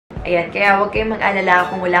Ayan, kaya huwag kayong mag-alala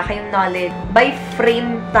kung wala kayong knowledge. By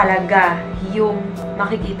frame talaga yung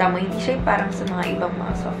makikita mo. Hindi siya parang sa mga ibang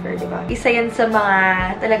mga software, di ba? Isa yan sa mga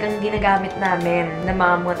talagang ginagamit namin ng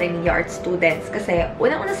mga multimedia art students. Kasi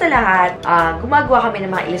unang-una sa lahat, gumagawa kami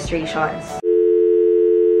ng mga illustrations.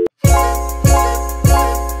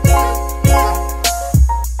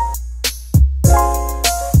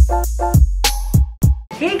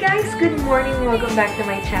 Hey guys! Good morning! Welcome back to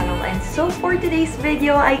my channel. And so for today's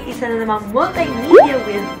video ay isa na namang multimedia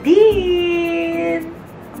with Dean!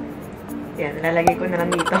 Yan, nalalagay ko na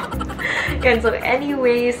lang dito. Yan, so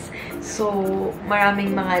anyways, so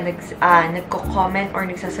maraming mga nagko-comment or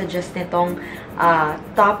nagsasuggest nitong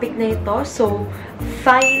topic na ito. So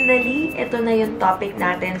finally, ito na yung topic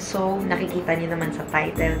natin. So nakikita niyo naman sa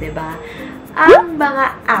title, diba? Ang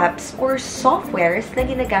mga apps or softwares na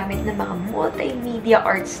ginagamit ng mga multimedia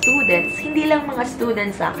art students, hindi lang mga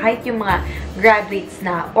students kahit yung mga graduates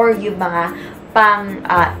na or yung mga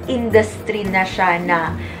pang-industry na siya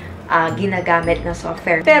na ginagamit na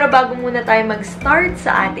software. Pero bago muna tayo mag-start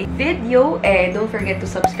sa ating video, don't forget to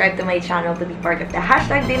subscribe to my channel to be part of the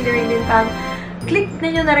hashtag #DinDinRinDinPam. Click na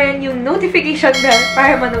nyo na rin yung notification bell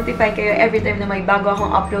para ma-notify kayo every time na may bago akong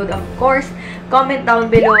upload. Of course, comment down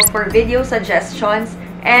below for video suggestions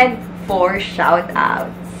and for shoutouts.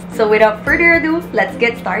 So without further ado, let's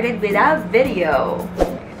get started with our video.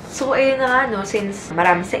 So ayun na nga, no, since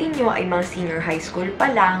marami sa inyo ay mga senior high school pa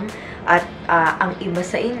lang at ang iba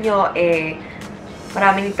sa inyo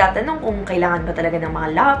maraming nagtatanong kung kailangan ba talaga ng mga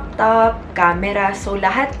laptop, camera. So,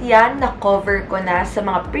 lahat yan na-cover ko na sa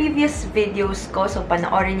mga previous videos ko. So,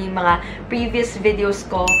 panoorin niyo yung mga previous videos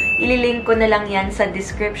ko. Ililink ko na lang yan sa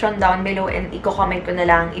description down below and i-comment ko na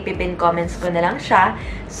lang, ipipin comments ko na lang siya.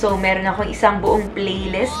 So, meron akong isang buong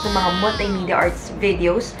playlist ng mga multimedia arts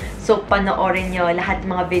videos. So, panoorin nyo lahat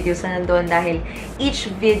ng mga videos na nandun dahil each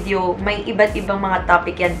video may iba't ibang mga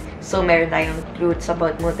topic yan. So, meron tayong truths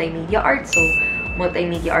about multimedia arts. So,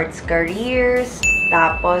 multimedia arts careers,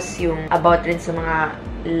 tapos yung about rin sa mga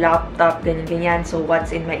laptop, ganyan-ganyan. So,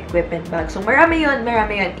 what's in my equipment bag. So, marami yun.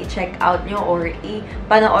 I-check out nyo or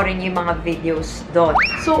i-panoorin nyo yung mga videos doon.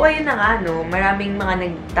 So, ayun na nga, no, maraming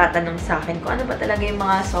mga nagtatanong sa akin kung ano ba talaga yung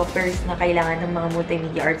mga softwares na kailangan ng mga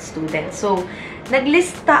multimedia arts students. So,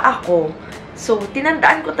 naglista ako. So,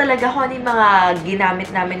 tinandaan ko talaga kung ano yung mga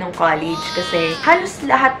ginamit namin ng college kasi halos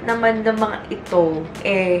lahat naman ng mga ito,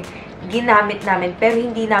 ginamit namin, pero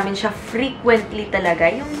hindi namin siya frequently talaga,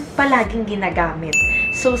 yung palaging ginagamit.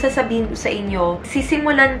 So, sasabihin ko sa inyo,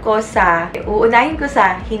 uunahin ko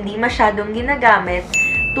sa hindi masyadong ginagamit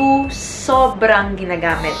to sobrang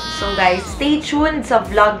ginagamit. So, guys, stay tuned sa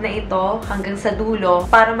vlog na ito hanggang sa dulo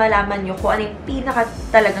para malaman nyo kung ano yung pinaka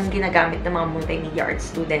talagang ginagamit ng mga multimedia art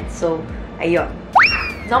students. So, ayun.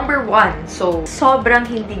 Number 1, so, sobrang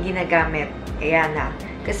hindi ginagamit. Ayan na.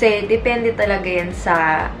 Kasi, depende talaga yan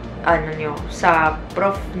sa sa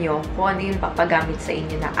prof nyo, kung ano yung papagamit sa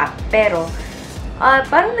inyo na app. Pero,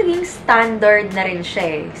 parang naging standard na rin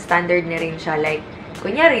siya Standard na rin siya. Like,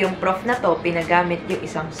 kunyari, yung prof na to, pinagamit yung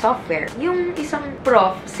isang software. Yung isang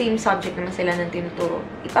prof, same subject naman sila ng tinuturo,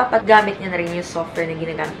 ipapagamit niya na rin yung software na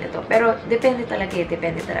ginagamit nito. Pero, depende talaga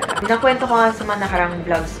depende talaga. Nakwento ko nga sa mga nakarang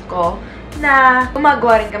vlogs ko na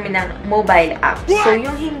gumagawa rin kami ng mobile app. So,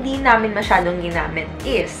 yung hindi namin masyadong ginamit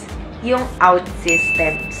is yung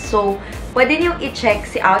OutSystems. So, pwede nyo i-check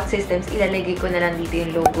si OutSystems. Ilalagay ko na lang dito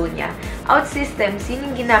yung logo niya. OutSystems, yun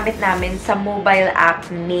yung ginamit namin sa mobile app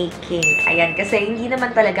making. Ayan, kasi hindi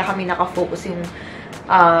naman talaga kami nakafocus yung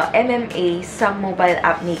MMA sa mobile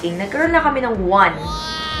app making. Nagkaroon na kami ng one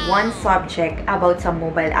subject about sa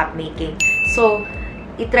mobile app making. So,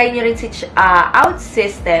 i-try nyo rin si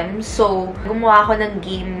OutSystems. So, gumawa ako ng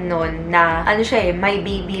game nun na, My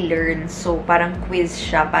Baby Learn. So, parang quiz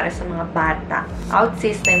siya para sa mga bata.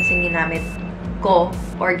 OutSystems yung ginamit ko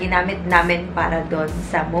or ginamit namin para doon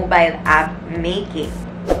sa mobile app making.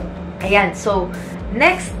 Ayan. So,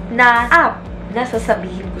 next na app na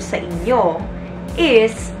sasabihin ko sa inyo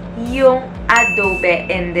is yung Adobe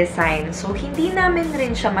InDesign. So, hindi namin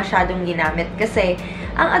rin siya masyadong ginamit kasi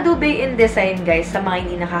ang Adobe InDesign, guys, sa mga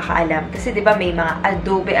hindi nakakaalam, kasi diba may mga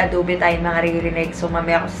Adobe tayong mga ririnig. So,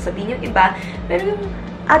 mamaya ako sasabihin yung iba. Pero yung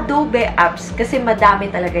Adobe apps, kasi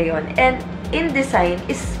madami talaga yon. And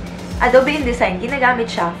Adobe InDesign,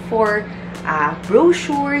 ginagamit siya for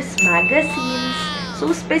brochures, magazines.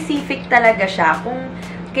 So, specific talaga siya. Kung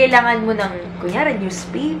kailangan mo ng, kunyari,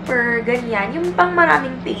 newspaper, ganyan, yung pang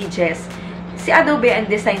maraming pages, si Adobe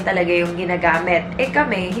InDesign talaga yung ginagamit.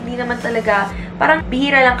 Kami, hindi naman talaga, parang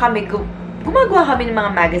bihira lang kami, gumagawa kami ng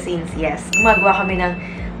mga magazines, yes. Gumagawa kami ng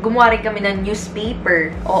gumawa rin kami ng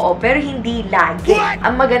newspaper. Oo, pero hindi lagi.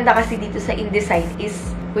 Ang maganda kasi dito sa InDesign is,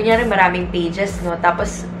 kunyari maraming pages, no?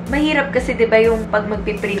 Tapos, mahirap kasi, di ba, yung pag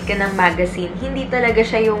magpiprint ka ng magazine, hindi talaga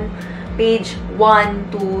siya yung page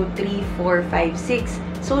 1, 2, 3, 4, 5,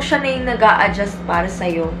 6. So, siya na yung nag-a-adjust para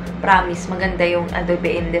sa'yo. Promise, maganda yung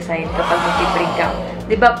Adobe InDesign kapag magpiprint ka.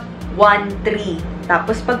 Di ba, 1, 3.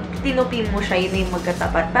 Tapos, pag tinupi mo siya, yun yung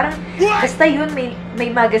magkatapat. Parang, basta yun, may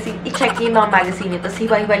magazine. I-check yung mga magazine nyo, tapos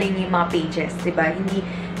hiwa-hiwalin yung mga pages. Diba?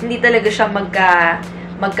 Hindi talaga siya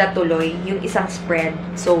magkatuloy yung isang spread.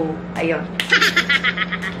 So, ayun.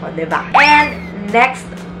 O, diba? And, next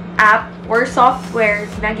app or software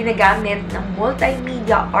na ginagamit ng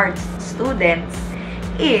multimedia arts students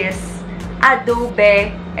is Adobe,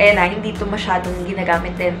 ayan na, hindi ito masyadong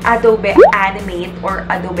ginagamit din, Adobe Animate or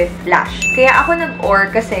Adobe Flash. Kaya ako nag-or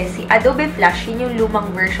kasi si Adobe Flash, yun yung lumang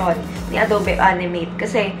version ni Adobe Animate.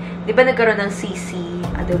 Kasi, di ba nagkaroon ng CC,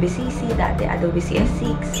 Adobe CC, dati Adobe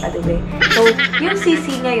CS6, Adobe. So, yung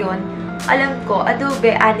CC ngayon, alam ko,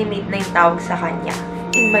 Adobe Animate na yung tawag sa kanya.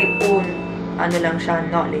 In my own, ano lang siya,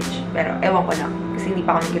 knowledge. Pero, ewan ko lang, kasi hindi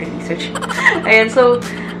pa ako nag-research. Ayan, so,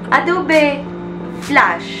 Adobe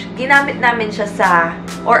Flash, ginamit namin siya sa,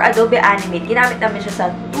 or Adobe Animate, ginamit namin siya sa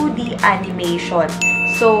 2D animation.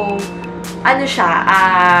 So, ano siya,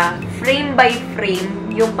 frame by frame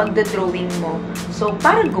yung pagdodrawing mo. So,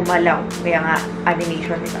 parang gumalaw. Kaya nga,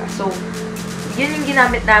 animation, diba? So, yun yung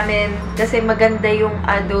ginamit namin kasi maganda yung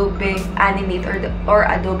Adobe Animate or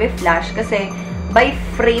Adobe Flash kasi by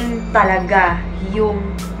frame talaga yung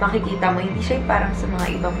makikita mo. Hindi siya yung parang sa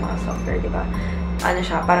mga ibang mga software, diba? Ano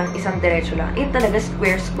siya, parang isang diretso lang. Yun talaga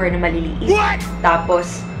square na maliliit.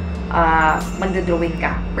 Tapos, magdodrawing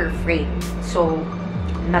ka per frame. So,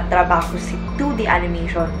 natrabaho si 2D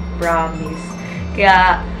animation. Promise.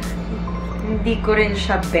 Kaya, hindi ko rin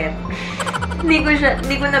siya bet.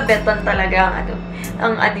 hindi ko na betan talaga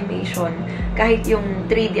ang animation. Kahit yung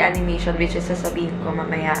 3D animation, which is sasabihin ko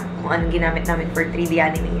mamaya kung anong ginamit namin for 3D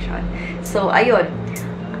animation. So, ayun.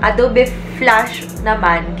 Adobe Flash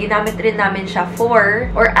naman, ginamit rin namin siya for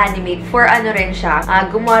Animate. For ano rin siya,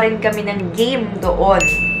 gumawa rin kami ng game doon.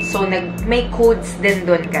 So, may codes din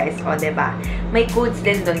doon, guys. O, diba? May codes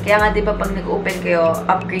din doon. Kaya nga, diba, pag nag-open kayo,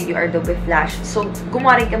 upgrade yung Adobe Flash. So,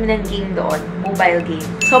 gumawa rin kami ng game doon. Mobile game.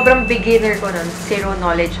 Sobrang beginner ko nun. Zero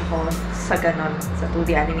knowledge ako sa ganon. Sa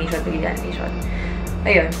 2D animation, 3D animation.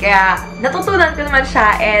 Ayun. Kaya, natutunan ko naman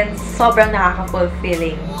siya and sobrang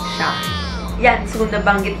nakaka-fulfilling siya. Yan, so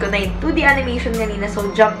nabanggit ko na yung 2D animation kanina.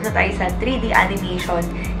 So, jump na tayo sa 3D animation.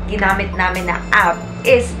 Ginamit namin na app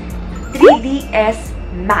is 3ds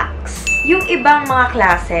Max. Yung ibang mga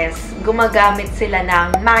classes, gumagamit sila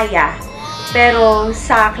ng Maya. Pero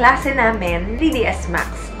sa klase namin, 3ds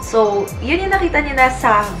Max. So, yun yung nakita niyo na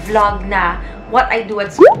sa vlog na What I Do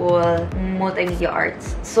at School, Multimedia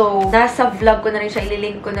Arts. So, nasa vlog ko na rin siya,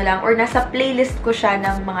 ililink ko na lang, or nasa playlist ko siya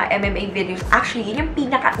ng mga MMA videos. Actually, yun yung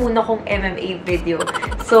pinakauna kong MMA video.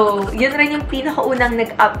 So, yun rin yung pinakaunang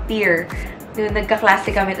nag-appear. Nung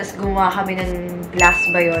nagkaklase kami, tapos gumawa kami ng glass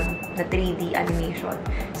ba yun, na 3D animation.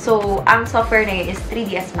 So, ang software na yun is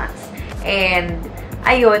 3ds Max. And,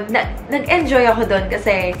 ayun, nag-enjoy ako doon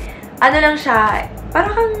kasi, ano lang siya,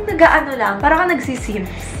 parang kang nag-ano lang, parang kang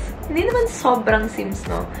nagsisims. Hindi naman sobrang Sims,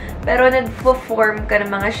 no? Pero nag-form ka ng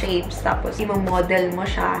mga shapes, tapos i-model mo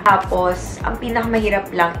siya. Tapos, ang pinakamahirap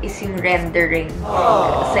lang is yung rendering.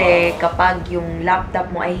 Kasi kapag yung laptop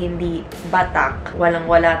mo ay hindi batak,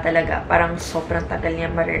 walang-wala talaga. Parang sobrang tagal niya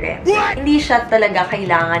marirender. Hindi siya talaga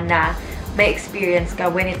kailangan na may experience ka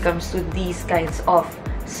when it comes to these kinds of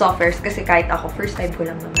softwares. Kasi kahit ako, first time ko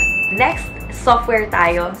lang naman. Next, software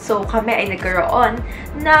tayo. So, kami ay nagkaroon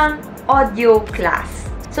ng audio class.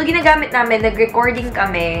 So, ginagamit namin, nag-recording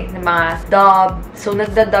kami ng mga dub. So,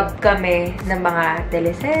 nagda-dub kami ng mga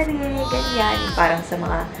teleserye, ganyan. Parang sa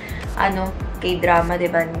mga, K-drama,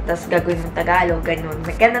 diba? Tapos gagawin mong Tagalog, ganun.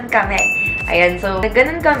 Ganun kami. Ayan, so,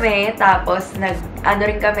 nagganon kami. Tapos,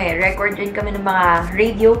 rin kami, record rin kami ng mga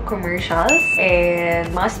radio commercials.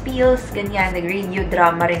 And, mga spills, ganyan. Nag-radio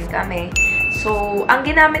drama rin kami. So, ang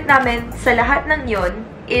ginamit namin sa lahat ng yon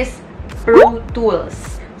is Pro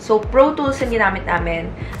Tools. So, Pro Tools yung ginamit namin.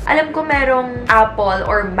 Alam ko merong Apple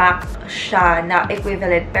or Mac siya na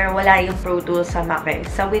equivalent, pero wala yung Pro Tools sa Mac eh.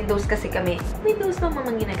 Sa Windows kasi kami, Windows naman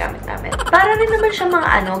ang ginagamit namin. Para rin naman siya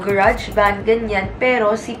mga GarageBand, ganyan.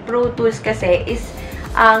 Pero si Pro Tools kasi is,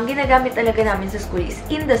 ang ginagamit talaga namin sa school is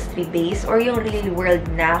industry-based or yung real world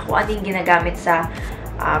na kung ano yung ginagamit sa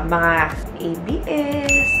mga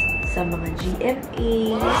ABS, sa mga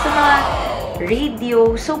GMA, sa mga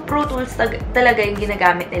radio. So, Pro Tools talaga yung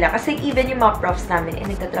ginagamit nila. Kasi even yung mga profs namin,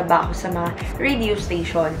 nagtatrabaho sa mga radio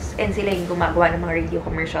stations and sila yung gumagawa ng mga radio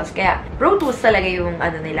commercials. Kaya, Pro Tools talaga yung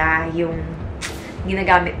nila, yung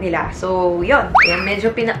ginagamit nila. So, yun. Ayan,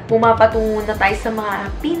 medyo pumapatungo na tayo sa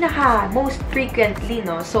mga most frequently,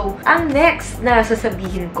 no? So, ang next na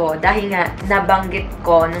sasabihin ko, dahil nga nabanggit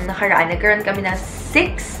ko nung nakaraan, nagkaroon kami ng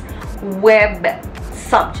 6 web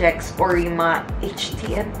subjects or yung mga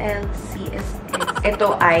HTML, CSS.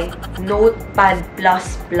 Ito ay Notepad++.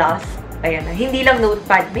 Ayan na. Hindi lang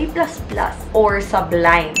Notepad, may plus or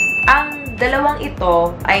Sublime. Ang dalawang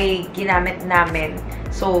ito ay ginamit namin.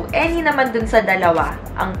 So, any naman dun sa dalawa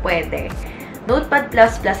ang pwede. Notepad++,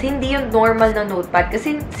 hindi yung normal na Notepad.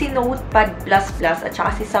 Kasi si Notepad++ at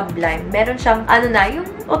saka si Sublime, meron siyang, yung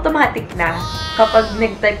automatic na. Kapag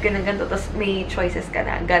nag-type ka ng ganito, tapos may choices ka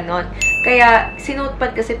na. Ganon. Kaya, si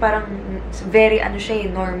Notepad kasi parang very,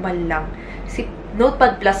 normal lang. Si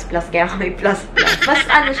Notepad++, kaya may plus. Mas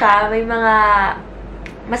siya, may mga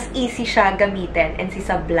mas easy siya gamitin and si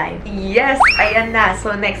Sublime. Yes! Ayan na.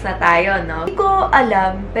 So, next na tayo, no? Hindi ko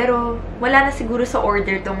alam, pero wala na siguro sa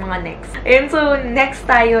order tong mga next. Ayan, so, next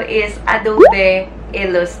tayo is Adobe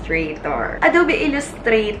Illustrator. Adobe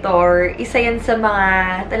Illustrator, isa yan sa mga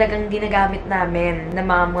talagang ginagamit namin ng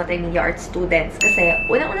mga multimedia art students. Kasi,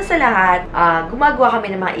 unang-una sa lahat, gumagawa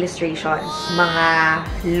kami ng mga illustrations, mga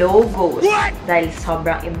logos. Dahil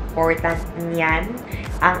sobrang important niyan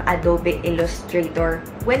ang Adobe Illustrator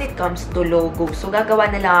when it comes to logo. So, gagawa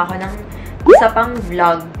na lang ako ng isa pang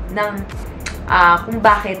vlog ng kung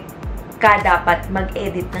bakit ka dapat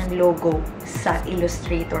mag-edit ng logo sa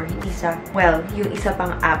Illustrator. Hindi sa, yung isa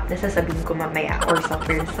pang app na sasabihin ko mamaya or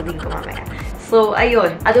software na sasabihin ko mamaya. So,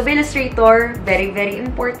 ayun. Adobe Illustrator, very, very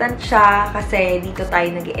important siya kasi dito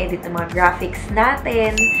tayo nag-edit ng mga graphics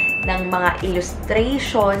natin, ng mga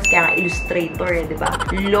illustrations, kaya nga Illustrator, diba?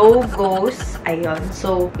 Logos, ayun.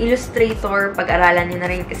 So, Illustrator, pag-aralan nyo na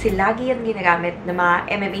rin kasi lagi yan ginagamit ng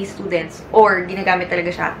mga MMA students or ginagamit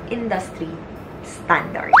talaga siya industry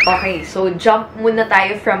standard. Okay, so jump muna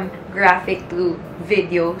tayo from graphic to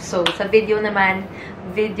video. So, sa video naman,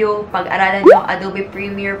 pag-aralan nyo Adobe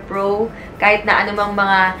Premiere Pro, kahit na anumang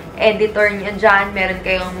mga editor nyo dyan, meron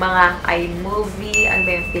kayong mga iMovie,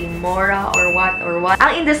 yung Filmora, or what.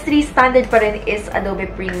 Ang industry standard pa rin is Adobe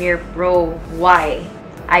Premiere Pro. Why?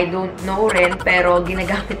 I don't know rin, pero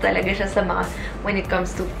ginagamit talaga siya sa mga when it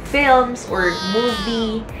comes to films or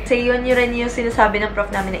movie. Kasi yun rin yung sinasabi ng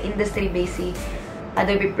prof namin na industry-based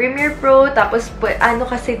Adobe Premiere Pro. Tapos,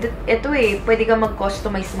 kasi ito pwede ka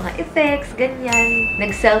mag-customize mga effects, ganyan.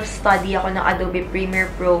 Nag-self-study ako ng Adobe Premiere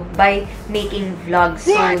Pro by making vlogs.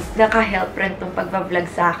 So, naka-help rin itong pag-vlog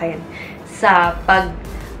sa akin sa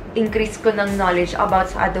pag-increase ko ng knowledge about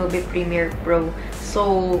sa Adobe Premiere Pro.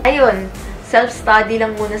 So, ayun, self-study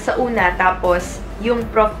lang muna sa una. Tapos, yung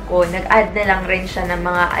prof ko, nag-add na lang rin siya ng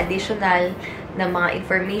mga additional ng mga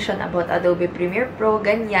information about Adobe Premiere Pro,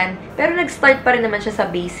 ganyan. Pero nag-start pa rin naman siya sa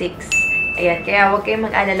basics. Ayan, kaya huwag kayong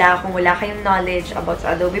mag-alala kung wala kayong knowledge about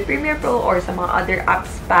sa Adobe Premiere Pro or sa mga other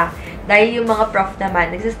apps pa. Dahil yung mga prof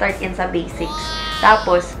naman, nag-start yan sa basics.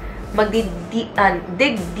 Tapos,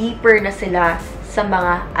 dig deeper na sila sa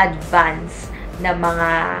mga advanced na mga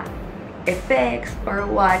effects or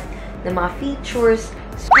na mga features.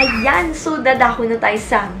 Ayan, so dadako na tayo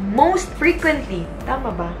sa most frequently.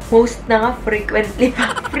 Tama ba? Most na nga, frequently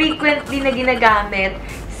pa. Frequently na ginagamit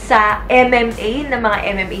sa MMA, na mga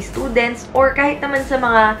MMA students, or kahit naman sa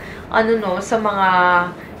mga,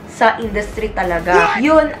 sa industry talaga.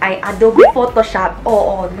 Yun ay Adobe Photoshop.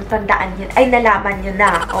 Oo, natandaan yun. Ay, nalaman nyo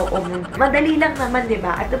na. Oo, madali lang naman,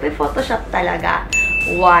 diba? Adobe Photoshop talaga.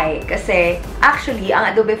 Why? Kasi, actually,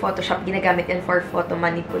 ang Adobe Photoshop, ginagamit yan for photo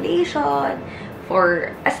manipulation,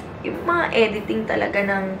 yung mga editing talaga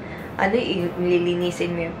ng,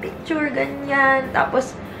 nililinisin mo yung picture, ganyan.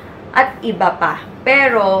 Tapos, at iba pa.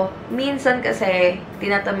 Pero, minsan kasi,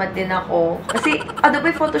 tinatamad din ako. Kasi,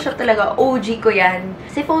 Adobe Photoshop talaga, OG ko yan.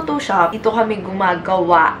 Kasi Photoshop, dito kami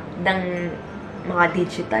gumagawa ng mga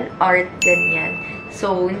digital art, ganyan.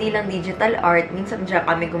 So, hindi lang digital art, minsan dyan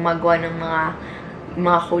kami gumagawa ng mga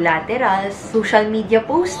collaterals, social media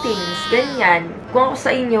postings, ganyan. Kung ako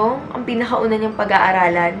sa inyo, ang pinakauna niyang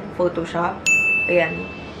pag-aaralan, Photoshop. Ayan.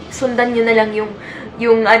 Sundan nyo na lang yung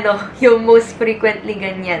yung yung most frequently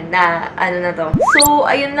ganyan na na to. So,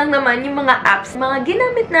 ayun lang naman yung mga apps, mga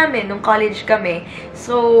ginamit namin nung college kami.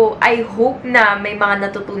 So, I hope na may mga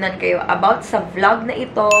natutunan kayo about sa vlog na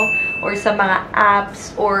ito or sa mga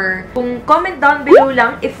apps, or kung comment down below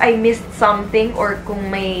lang if I missed something, or kung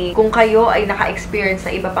kayo ay naka-experience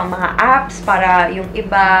na iba pang mga apps para yung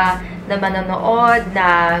iba na manonood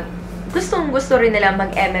na gustong-gusto rin nila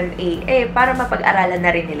mag-MMA, para mapag-aralan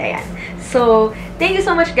na rin nila yan. So, thank you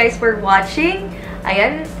so much guys for watching.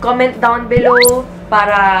 Ayan, comment down below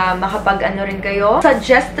para makapag-ano rin kayo.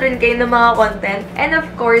 Suggest rin kayo ng mga content. And of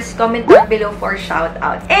course, comment down below for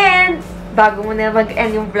shoutout. And bago mo na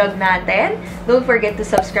mag-end yung vlog natin, don't forget to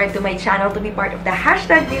subscribe to my channel to be part of the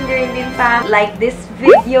 #DinDinDinFam. Like this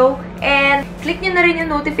video, and click nyo na rin yung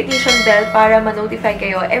notification bell para ma-notify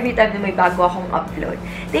kayo every time na may bago akong upload.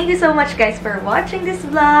 Thank you so much guys for watching this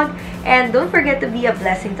vlog, and don't forget to be a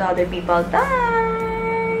blessing to other people. Bye!